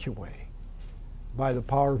in such a way, by the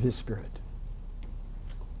power of his Spirit.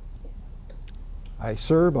 I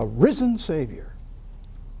serve a risen Savior.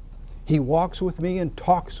 He walks with me and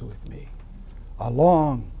talks with me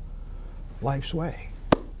along life's way.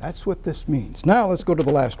 That's what this means. Now let's go to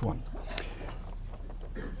the last one.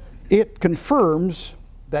 It confirms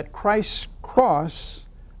that Christ's cross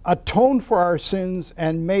atoned for our sins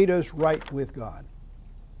and made us right with God.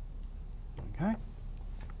 Okay?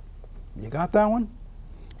 You got that one?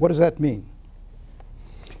 What does that mean?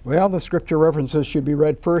 Well, the scripture references should be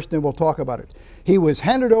read first, and we'll talk about it. He was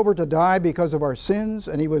handed over to die because of our sins,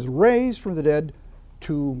 and he was raised from the dead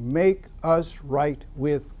to make us right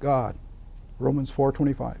with God. Romans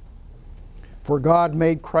 4:25. For God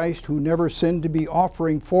made Christ, who never sinned, to be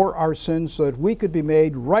offering for our sins, so that we could be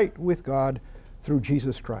made right with God through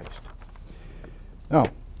Jesus Christ. Now,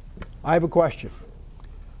 I have a question.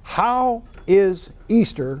 How is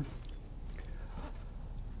Easter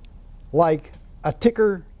like a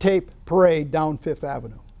ticker tape parade down Fifth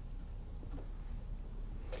Avenue?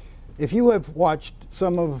 If you have watched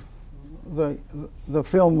some of the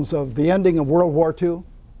films of the ending of World War II,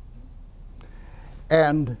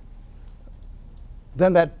 And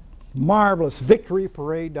then that marvelous victory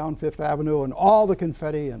parade down Fifth Avenue, and all the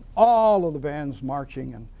confetti and all of the bands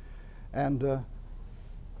marching, and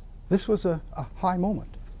this was a high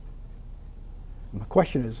moment. And the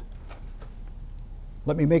question is,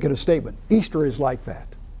 let me make it a statement. Easter is like that.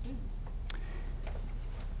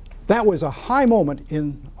 That was a high moment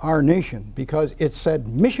in our nation because it said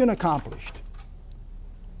mission accomplished,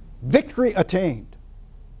 victory attained.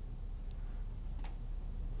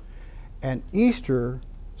 And Easter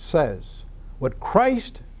says what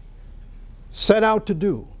Christ set out to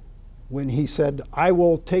do when he said, I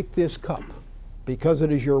will take this cup because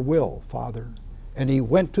it is your will, Father. And he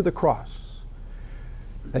went to the cross.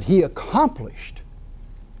 That he accomplished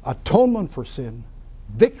atonement for sin,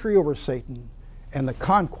 victory over Satan, and the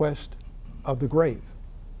conquest of the grave.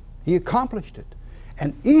 He accomplished it.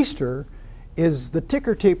 And Easter is the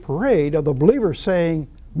ticker tape parade of the believer saying,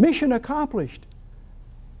 mission accomplished,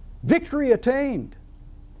 victory attained.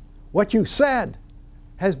 What you said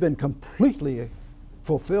has been completely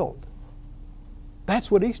fulfilled.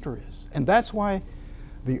 That's what Easter is. And that's why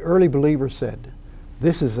the early believers said,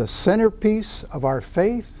 this is a centerpiece of our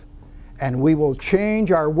faith, and we will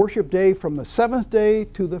change our worship day from the seventh day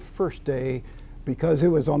to the first day, because it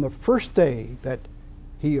was on the first day that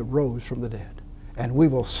he arose from the dead. And we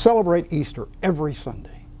will celebrate Easter every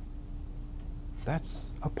Sunday. That's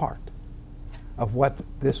a part of what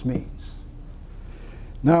this means.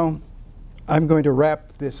 Now, I'm going to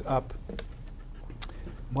wrap this up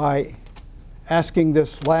by asking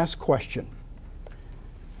this last question.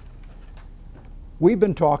 We've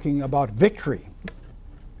been talking about victory.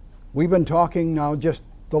 We've been talking now just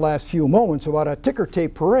the last few moments about a ticker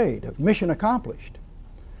tape parade of mission accomplished.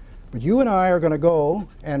 But you and I are going to go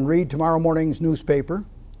and read tomorrow morning's newspaper,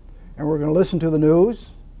 and we're going to listen to the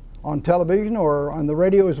news on television or on the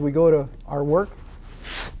radio as we go to our work,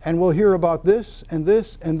 and we'll hear about this and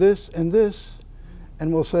this and this and this,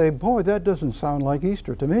 and we'll say, boy, that doesn't sound like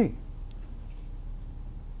Easter to me.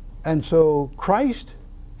 And so Christ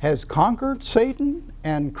has conquered Satan,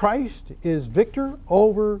 and Christ is victor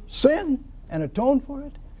over sin and atoned for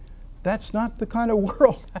it. That's not the kind of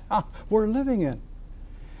world we're living in.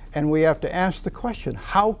 And we have to ask the question,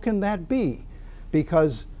 how can that be?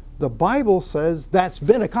 Because the Bible says that's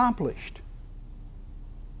been accomplished.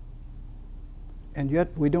 And yet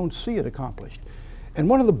we don't see it accomplished. And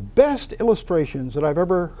one of the best illustrations that I've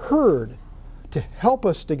ever heard to help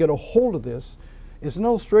us to get a hold of this is an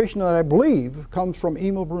illustration that I believe comes from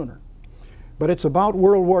Emil Brunner. But it's about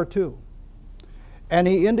World War II. And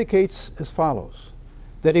he indicates as follows,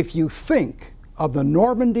 that if you think of the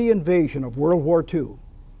Normandy invasion of World War II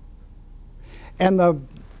and the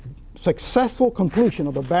successful completion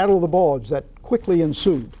of the Battle of the Bulge that quickly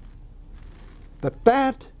ensued,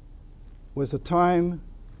 that was the time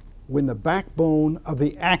when the backbone of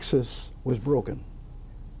the Axis was broken.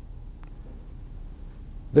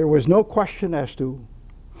 There was no question as to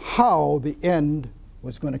how the end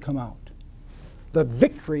was going to come out. The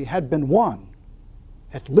victory had been won,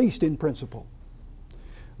 at least in principle.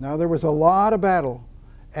 Now there was a lot of battle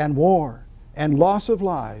and war and loss of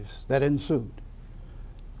lives that ensued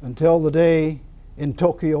until the day in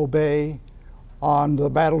Tokyo Bay on the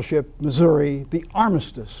battleship Missouri, the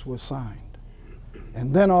armistice was signed.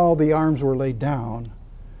 And then all the arms were laid down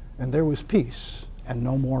and there was peace and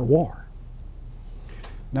no more war.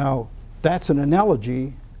 Now, that's an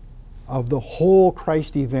analogy of the whole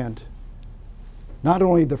Christ event, not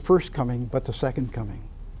only the first coming, but the second coming.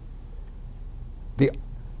 The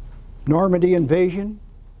Normandy invasion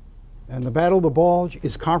and the Battle of the Bulge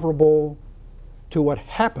is comparable to what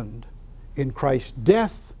happened in Christ's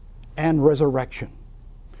death and resurrection.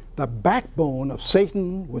 The backbone of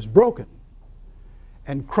Satan was broken,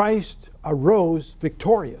 and Christ arose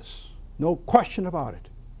victorious, no question about it.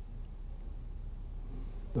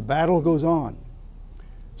 The battle goes on.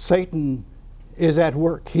 Satan is at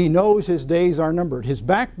work. He knows his days are numbered. His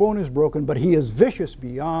backbone is broken, but he is vicious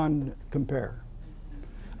beyond compare.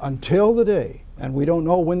 Until the day, and we don't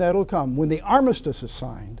know when that'll come, when the armistice is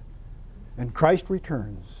signed and Christ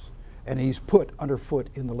returns and he's put underfoot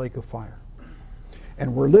in the lake of fire.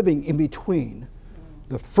 And we're living in between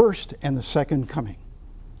the first and the second coming.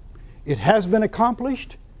 It has been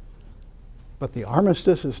accomplished, but the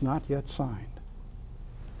armistice is not yet signed.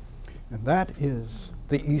 And that is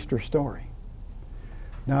the Easter story.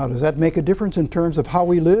 Now, does that make a difference in terms of how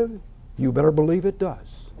we live? You better believe it does.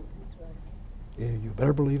 You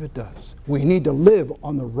better believe it does. We need to live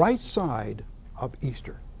on the right side of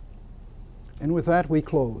Easter. And with that, we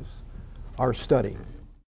close our study